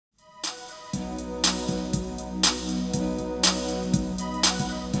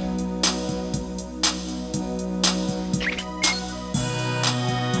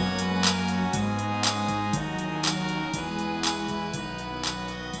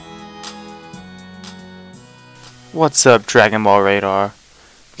What's up, Dragon Ball Radar?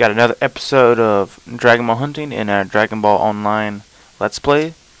 We got another episode of Dragon Ball Hunting in our Dragon Ball Online Let's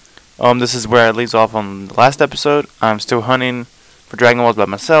Play. This is where it leaves off on the last episode. I'm still hunting for Dragon Balls by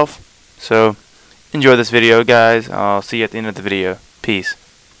myself, so enjoy this video, guys. I'll see you at the end of the video. Peace.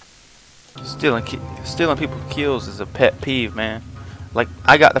 Stealing people's kills is a pet peeve, man. Like,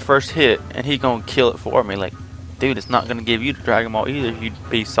 I got the first hit, and he gonna kill it for me. Like, dude, it's not gonna give you the Dragon Ball either if you'd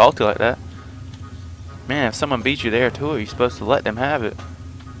be salty like that. Man, if someone beats you there too, you're supposed to let them have it.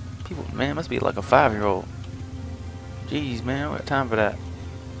 People, man, it must be like a 5-year-old. Jeez, man, I don't got time for that.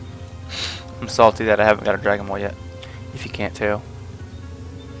 I'm salty that I haven't got a Dragon Ball yet, if you can't tell.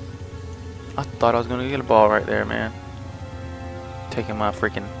 I thought I was gonna get a ball right there, man. Taking my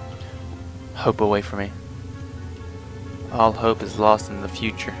freaking hope away from me. All hope is lost in the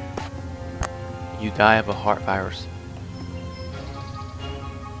future. You die of a heart virus.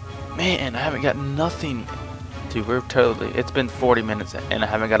 Man, I haven't got nothing. Dude, it's been 40 minutes and I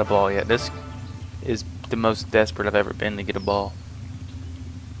haven't got a ball yet. This is the most desperate I've ever been to get a ball.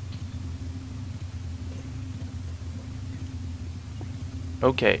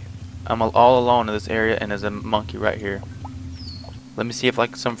 Okay, I'm all alone in this area and there's a monkey right here. Let me see if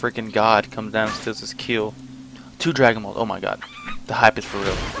like some freaking god comes down and steals this kill. 2 Dragon Balls, oh my god. The hype is for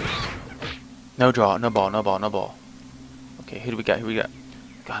real. No draw, no ball, no ball, no ball. Okay, who do we got,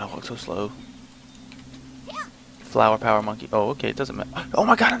 God, I walk so slow. Flower power monkey. Oh, okay, it doesn't matter. Oh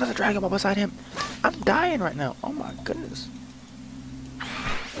my god, another Dragon Ball beside him. I'm dying right now. Oh my goodness.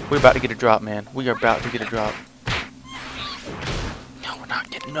 We're about to get a drop, man. We are about to get a drop. No, we're not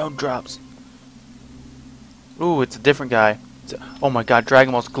getting no drops. Ooh, it's a different guy. Oh my god,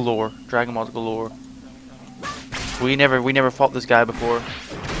 Dragon Balls galore. Dragon Balls galore. We never fought this guy before.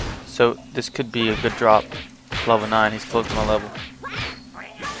 So this could be a good drop. Level 9, he's close to my level.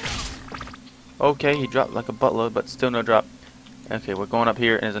 Okay, he dropped like a buttload, but still no drop. Okay, we're going up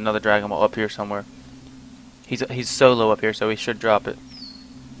here, and there's another Dragon Ball up here somewhere. He's so low up here, so he should drop it.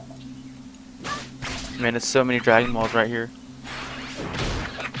 Man, there's so many Dragon Balls right here.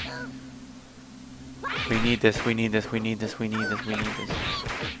 We need this, we need this, we need this, we need this, we need this.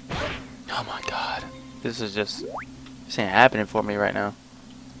 Oh my god. This ain't happening for me right now.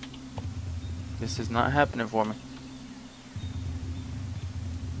 This is not happening for me.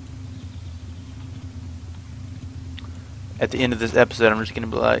 At the end of this episode, I'm just gonna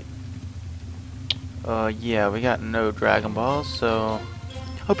be like, yeah, we got no Dragon Balls, so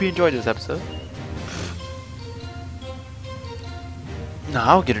hope you enjoyed this episode. No,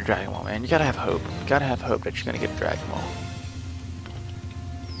 I'll get a Dragon Ball, man. You gotta have hope. You gotta have hope that you're gonna get a Dragon Ball.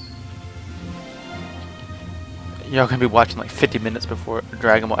 Y'all gonna be watching like 50 minutes before a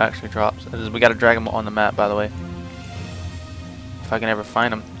Dragon Ball actually drops. We got a Dragon Ball on the map, by the way. If I can ever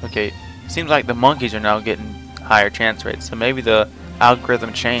find them. Okay, it seems like the monkeys are now getting higher chance rates, so maybe the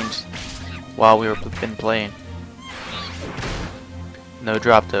algorithm changed while we were been playing. No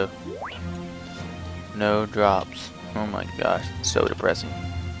drop though. No drops. Oh my gosh, so depressing.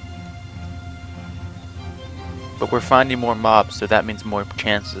 But we're finding more mobs, so that means more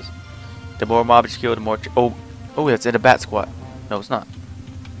chances. The more mobs you kill, the more oh, it's in a bat squat. No, it's not.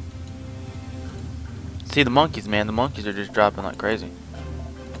 See the monkeys, man. The monkeys are just dropping like crazy.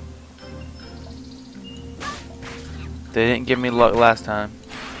 They didn't give me luck last time.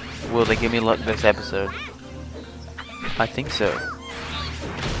 Will they give me luck this episode? I think so.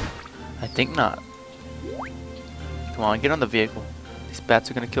 I think not. Come on, get on the vehicle. These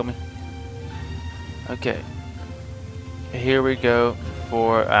bats are gonna kill me. Okay. Here we go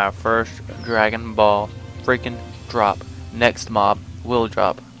for our first Dragon Ball freaking drop. Next mob will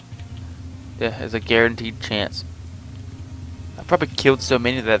drop. There is a guaranteed chance. I probably killed so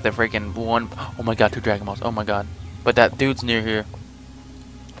many that they're freaking one. Oh my god, 2 Dragon Balls. Oh my god. But that dude's near here.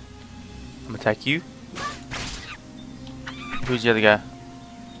 I'm gonna attack you. Who's the other guy?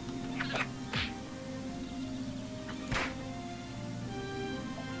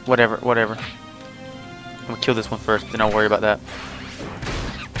 Whatever. I'm gonna kill this one first, then I'll worry about that.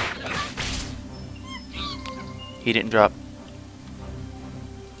 He didn't drop.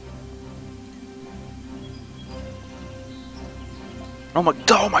 Oh my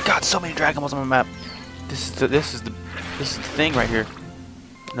god, so many Dragon Balls on my map. This is the thing right here.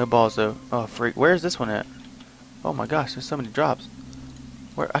 No balls though. Oh freak, where is this one at? Oh my gosh, there's so many drops.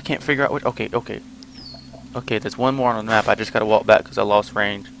 Where I can't figure out what. Okay, there's one more on the map. I just gotta walk back because I lost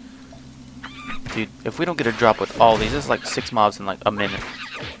range. Dude, if we don't get a drop with all these, it's like 6 mobs in like a minute.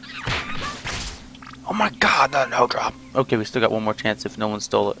 Oh my god, no drop. Okay, we still got one more chance if no one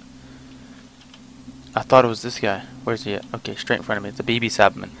stole it. I thought it was this guy. Where's he at? Okay, straight in front of me. It's a BB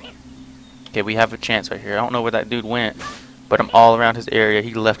Sabman. Okay, we have a chance right here. I don't know where that dude went, but I'm all around his area.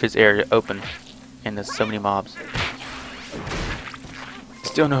 He left his area open, and there's so many mobs.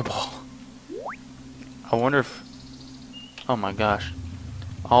 Still no ball. I wonder if... Oh my gosh.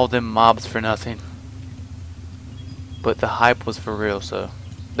 All them mobs for nothing. But the hype was for real, so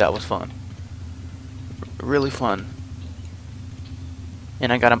that was fun. Really fun.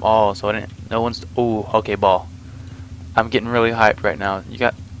 And I got them all, so I didn't... No one's... Ooh, okay, ball. I'm getting really hyped right now. You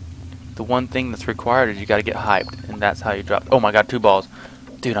got... The one thing that's required is you gotta get hyped, and that's how you drop... Oh my god, 2 balls.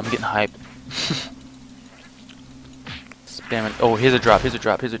 Dude, I'm getting hyped. Spamming... Oh, here's a drop, here's a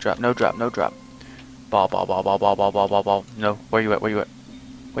drop, here's a drop. No drop, no drop. Ball, ball, ball, ball, ball, ball, ball, ball, ball. No, where you at, where you at?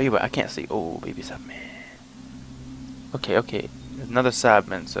 Where you at? I can't see. Oh, baby Cyberman. Okay, okay. There's another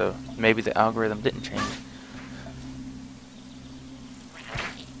Cyberman, so maybe the algorithm didn't change.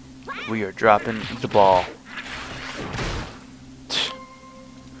 We are dropping the ball.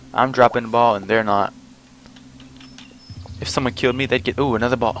 I'm dropping the ball and they're not. If someone killed me, they'd get... Ooh,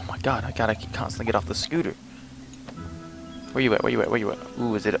 another ball. Oh my god, I gotta constantly get off the scooter. Where you at, where you at, where you at?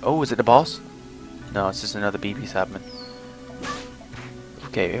 Ooh, is it... Oh, is it the boss? No, it's just another BB Cyberman.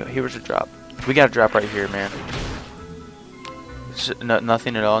 Okay, here's a drop. We got a drop right here, man. It's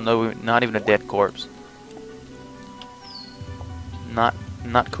nothing at all. No, not even a dead corpse. Not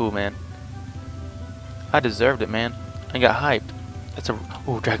cool, man. I deserved it, man. I got hyped. That's a...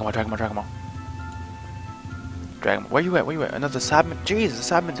 Ooh, Dragon Ball, Dragon Ball, Dragon Ball. Dragon Ball. Where you at? Where you at? Another Cyberman. Jeez, the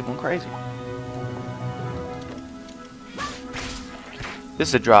Cyberman's going crazy. This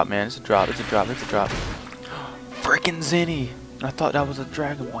is a drop, man. It's a drop. It's a drop. It's a drop. Freaking Zenny. I thought that was a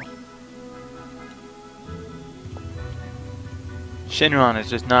Dragon Ball. Shenron is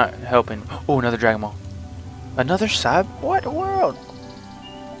just not helping. Oh, another Dragon Ball. Another Cyber? What in the world?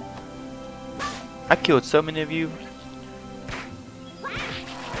 I killed so many of you.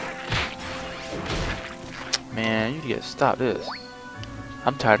 Man, you gotta stop this.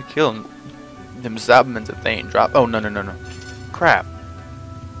 I'm tired of killing them Cybermans if they ain't drop. Oh, no, no, no, no. Crap.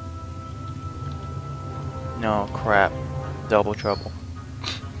 No, crap. Double trouble.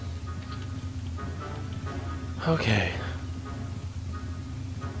 Okay.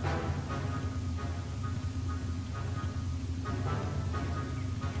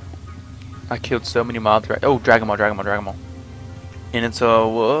 I killed so many mobs right. Oh, Dragon Ball, Dragon Ball, Dragon Ball. And it's a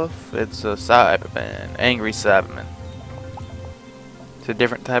wolf. It's a Cyberman. Angry Cyberman. It's a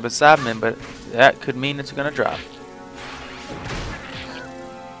different type of Cyberman, but that could mean it's gonna drop.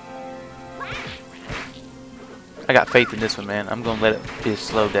 I got faith in this one, man. I'm gonna let it be a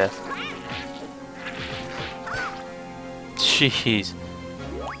slow death. Jeez.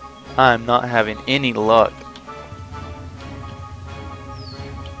 I'm not having any luck.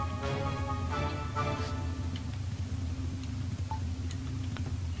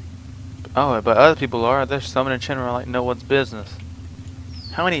 Oh, but other people are. They're summoning Shenron like no one's business.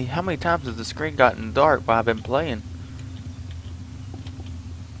 How many times has the screen gotten dark while I've been playing?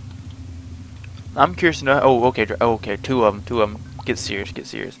 I'm curious to know. Oh, okay. Oh, okay. Two of them. Get serious. Get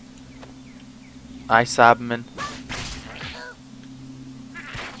serious. Ice Cyberman.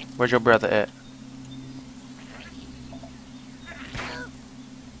 Where's your brother at?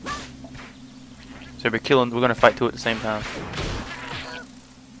 So we're killing. We're gonna fight two at the same time.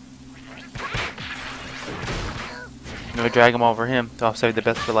 I'm gonna drag him over him. So I'll save the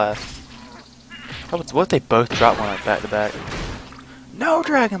best for last. What if they both drop one like back to back? No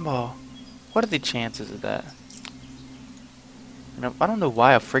Dragon Ball. What are the chances of that? I don't know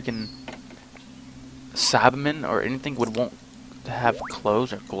why a freaking Cyberman or anything would want to have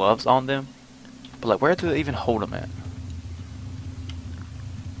clothes or gloves on them. But like, where do they even hold them at?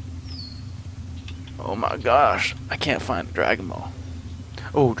 Oh my gosh, I can't find Dragon Ball.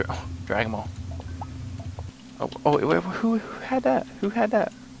 Oh, Dragon Ball. Oh, wait, who had that? Who had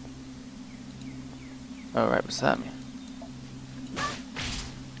that? Oh, right beside me.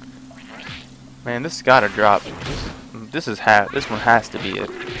 Man, this gotta drop. This one has to be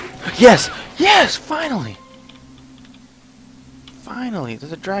it. Yes! Yes! Finally! Finally,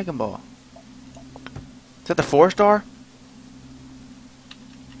 there's a Dragon Ball. Is that the 4-star?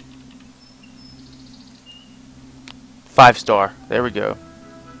 Five-star. There we go.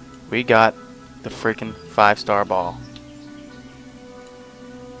 We got the freaking 5-star ball.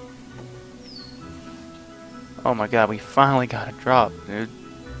 Oh my god, we finally got a drop, dude.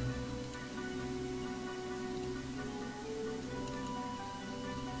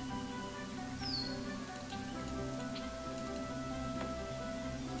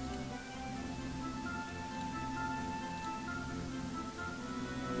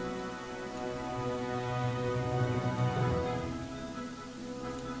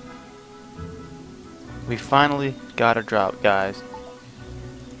 We finally got a drop, guys.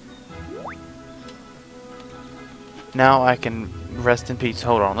 Now I can rest in peace.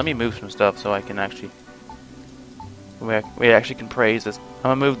 Hold on, let me move some stuff so I can actually... We actually can praise this. I'm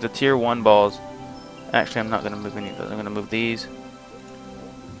gonna move the tier 1 balls. Actually, I'm not gonna move any of those. I'm gonna move these.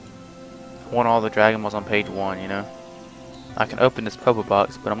 I want all the Dragon Balls on page 1, you know? I can open this Popo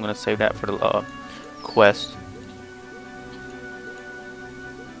Box, but I'm gonna save that for the quest.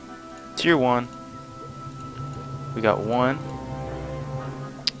 Tier 1. We got 1,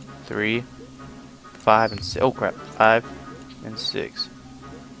 3, 5, and 6. Oh crap. 5 and 6.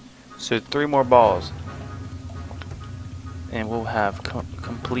 So 3 more balls. And we'll have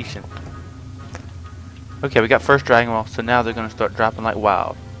completion. Okay, we got first Dragon Ball, so now they're gonna start dropping like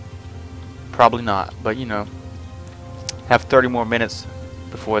wild. Probably not, but you know. Have 30 more minutes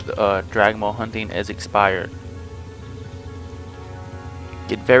before the Dragon Ball hunting is expired.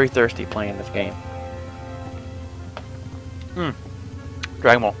 Get very thirsty playing this game.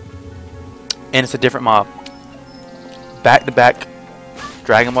 Dragon Ball. And it's a different mob. Back to back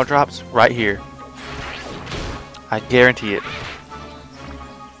Dragon Ball drops right here. I guarantee it.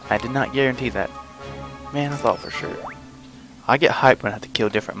 I did not guarantee that. Man, I thought for sure. I get hyped when I have to kill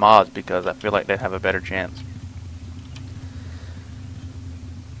different mobs because I feel like they have a better chance.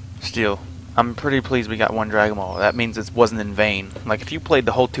 Still, I'm pretty pleased we got 1 Dragon Ball. That means it wasn't in vain. Like, if you played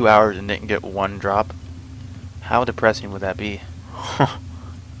the whole 2 hours and didn't get 1 drop, how depressing would that be?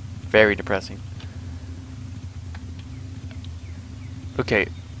 Very depressing. Okay,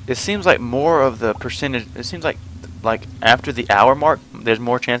 it seems like more of the percentage, it seems like after the hour mark, there's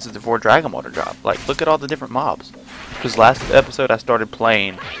more chances for Dragon Ball to drop. Like, look at all the different mobs. Because last episode I started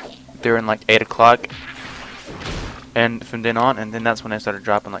playing during like 8 o'clock, and from then on, and then that's when they started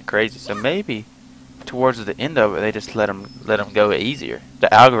dropping like crazy. So maybe towards the end of it, they just let them go easier.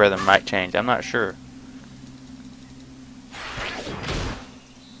 The algorithm might change. I'm not sure.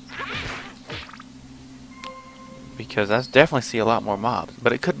 Because I definitely see a lot more mobs,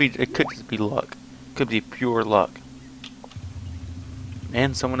 but it could just be luck. It could be pure luck.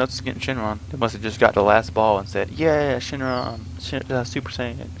 And someone else is getting Shenron. They must have just got the last ball and said, "Yeah, Shenron, Super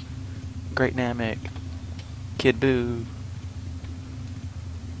Saiyan, Great Namek, Kid Buu."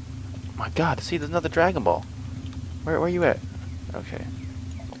 Oh my God! See, there's another Dragon Ball. Where you at? Okay.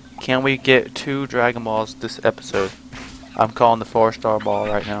 Can we get 2 Dragon Balls this episode? I'm calling the 4-star ball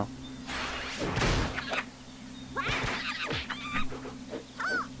right now.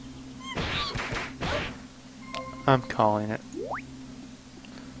 I'm calling it.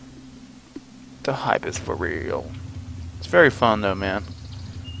 The hype is for real. It's very fun though, man.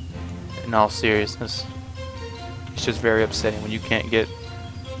 In all seriousness. It's just very upsetting when you can't get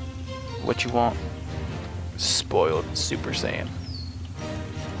what you want. Spoiled Super Saiyan.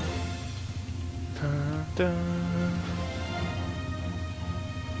 Dun, dun.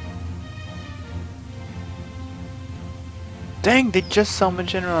 Dang, they just summoned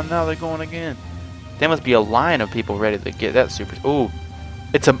Shenron, now they're going again. There must be a line of people ready to get that super. Ooh,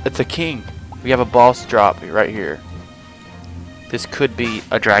 it's a king. We have a boss drop right here. This could be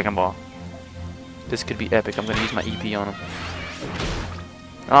a Dragon Ball. This could be epic. I'm gonna use my EP on him.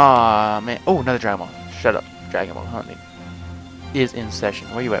 Ah man. Oh, another Dragon Ball. Shut up. Dragon Ball hunting is in session.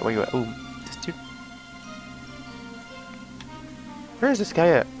 Where you at? Where you at? Ooh, this dude. Where is this guy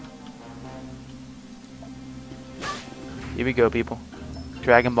at? Here we go, people.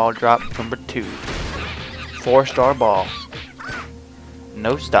 Dragon Ball drop number 2. 4-star ball.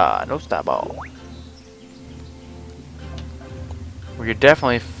 No star ball. We're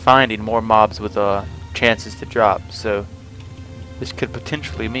definitely finding more mobs with chances to drop, so this could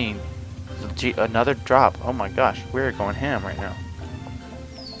potentially mean another drop. Oh my gosh, we're going ham right now.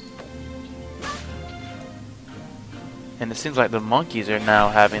 And it seems like the monkeys are now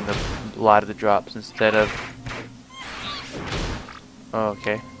having a lot of the drops instead of... Oh,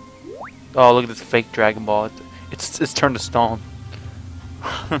 okay. Oh, look at this fake Dragon Ball. It's turned to stone.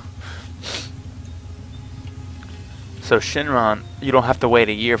 So Shenron, you don't have to wait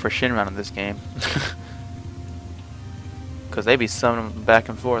a year for Shenron in this game. Because they be summoning them back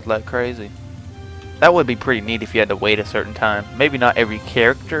and forth like crazy. That would be pretty neat if you had to wait a certain time. Maybe not every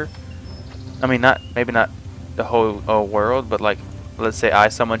character. I mean, maybe not the whole world, but like, let's say I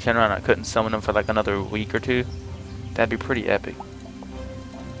summoned Shenron and I couldn't summon them for like another week or 2. That'd be pretty epic.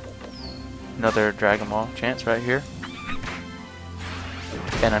 Another Dragon Ball chance right here.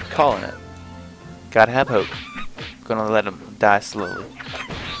 And I'm calling it. Gotta have hope. Gonna let him die slowly.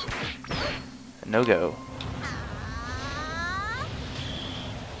 No go.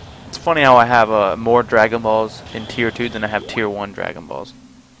 It's funny how I have more Dragon Balls in tier 2 than I have tier 1 Dragon Balls.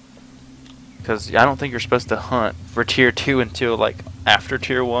 because I don't think you're supposed to hunt for tier 2 until like after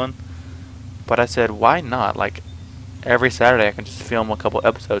tier 1. But I said, why not? Like every Saturday I can just film a couple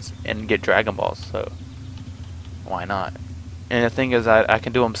episodes and get Dragon Balls, so why not? And the thing is, I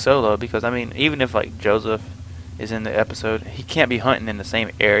can do them solo, because I mean, even if like Joseph is in the episode, he can't be hunting in the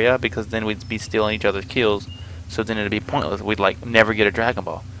same area, because then we'd be stealing each other's kills, so then it'd be pointless. We'd like never get a Dragon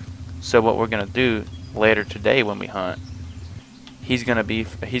Ball. So what we're gonna do later today when we hunt, he's gonna be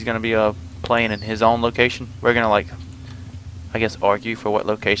playing in his own location. We're gonna like, I guess, argue for what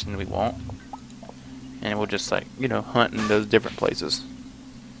location we want, and we'll just like, you know, hunt in those different places.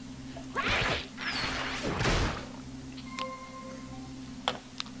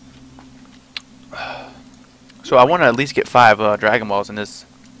 So I want to at least get 5 Dragon Balls in this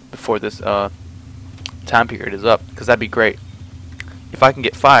before this time period is up, because that'd be great. If I can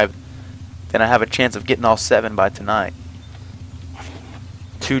get 5, then I have a chance of getting all 7 by tonight.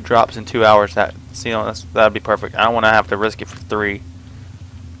 2 drops in 2 hours. That'd be perfect. I don't want to have to risk it for 3,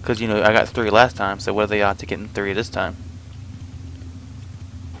 because you know I got 3 last time. So what are the odds of getting 3 this time?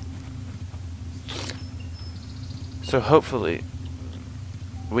 So hopefully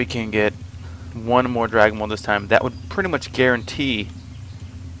we can get 1 more Dragon Ball this time. That would pretty much guarantee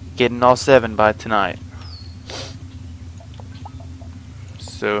getting all 7 by tonight.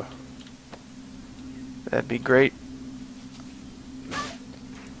 So that'd be great.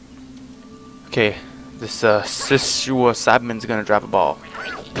 Okay, this Sishua Cyberman's gonna drop a ball.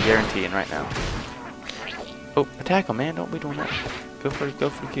 I'm guaranteeing right now. Oh, attack him, man! Don't be doing that. Go for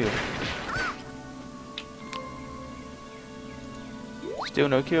the kill. Still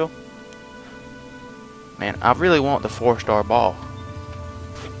no kill. Man, I really want the 4-star ball.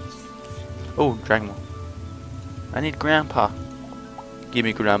 Oh, Dragon Ball. I need Grandpa. Give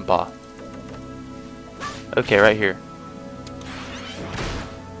me Grandpa. Okay, right here.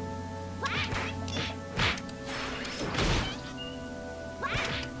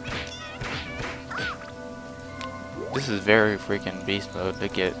 This is very freaking beast mode to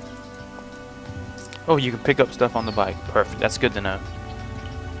get. Oh, you can pick up stuff on the bike. Perfect. That's good to know.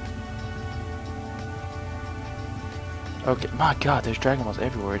 Okay, my god, there's Dragon Balls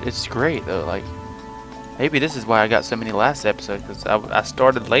everywhere. It's great though. Like, maybe this is why I got so many last episode, because I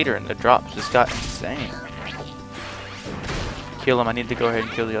started later and the drops just got insane. Kill him. I need to go ahead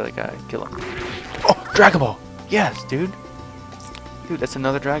and kill the other guy. Kill him. Oh, Dragon Ball! Yes, dude. Dude, that's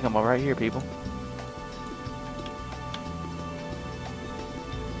another Dragon Ball right here, people.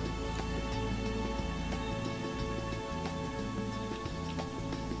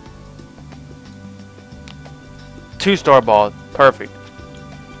 Two-star ball, perfect.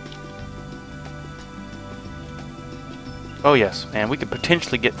 Oh yes, man, we could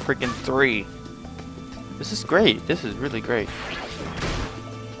potentially get freaking 3. This is great. This is really great.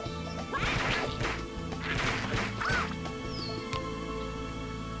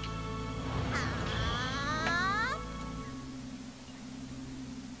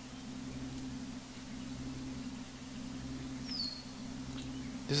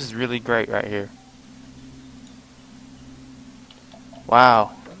 This is really great right here.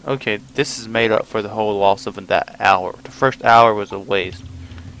 Wow. Okay, this is made up for the whole loss of that hour. The first hour was a waste.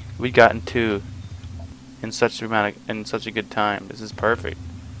 We'd gotten 2 in such a good time. This is perfect.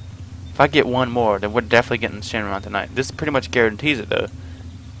 If I get 1 more, then we're definitely getting Shenron tonight. This pretty much guarantees it though.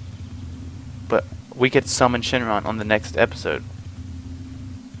 But we could summon Shenron on the next episode.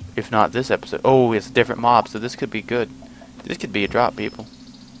 If not this episode. Oh, it's a different mob, so this could be good. This could be a drop, people.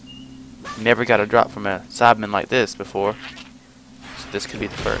 Never got a drop from a Cyberman like this before. This could be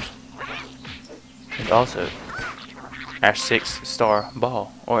the first. And also, our 6-star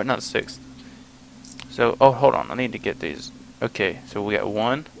ball. Or not 6th. So, oh, hold on. I need to get these. Okay, so we got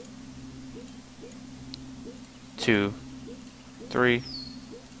 1, 2, 3,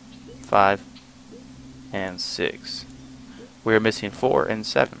 5, and 6. We're missing 4 and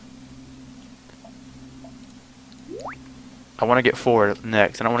 7. I want to get 4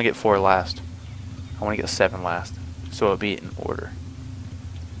 next, and I want to get 4 last. I want to get 7 last. So it'll be in order.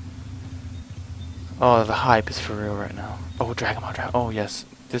 Oh, the hype is for real right now. Oh, Dragon Ball, Dragon. Oh, yes.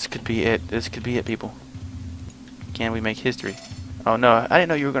 This could be it. This could be it, people. Can we make history? Oh, no. I didn't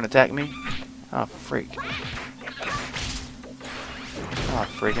know you were going to attack me. Oh, freak. Oh,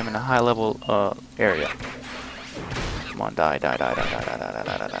 freak. I'm in a high-level area. Come on, die, die, die, die, die, die, die,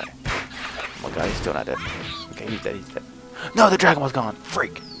 die, die, die. Oh, my God. He's still not dead. Okay, he's dead. He's dead. No, the Dragon Ball's gone.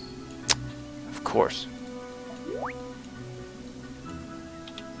 Freak. Of course.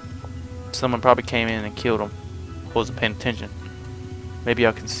 Someone probably came in and killed him. Wasn't paying attention. Maybe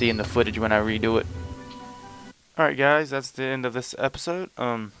I can see in the footage when I redo it. Alright guys, that's the end of this episode.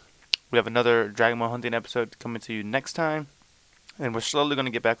 We have another Dragon Ball hunting episode coming to you next time, and we're slowly going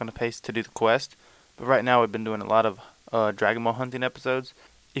to get back on the pace to do the quest. But right now we've been doing a lot of Dragon Ball hunting episodes.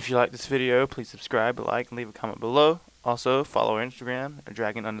 If you like this video, please subscribe, like, and leave a comment below. Also, follow our Instagram,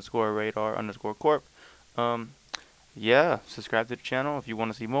 dragon_radar_corp. Yeah, subscribe to the channel if you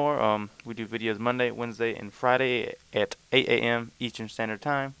want to see more. We do videos Monday, Wednesday, and Friday at 8 a.m. Eastern Standard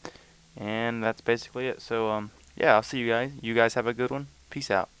Time. And that's basically it. So, yeah, I'll see you guys. You guys have a good one.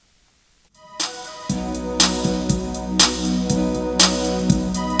 Peace out.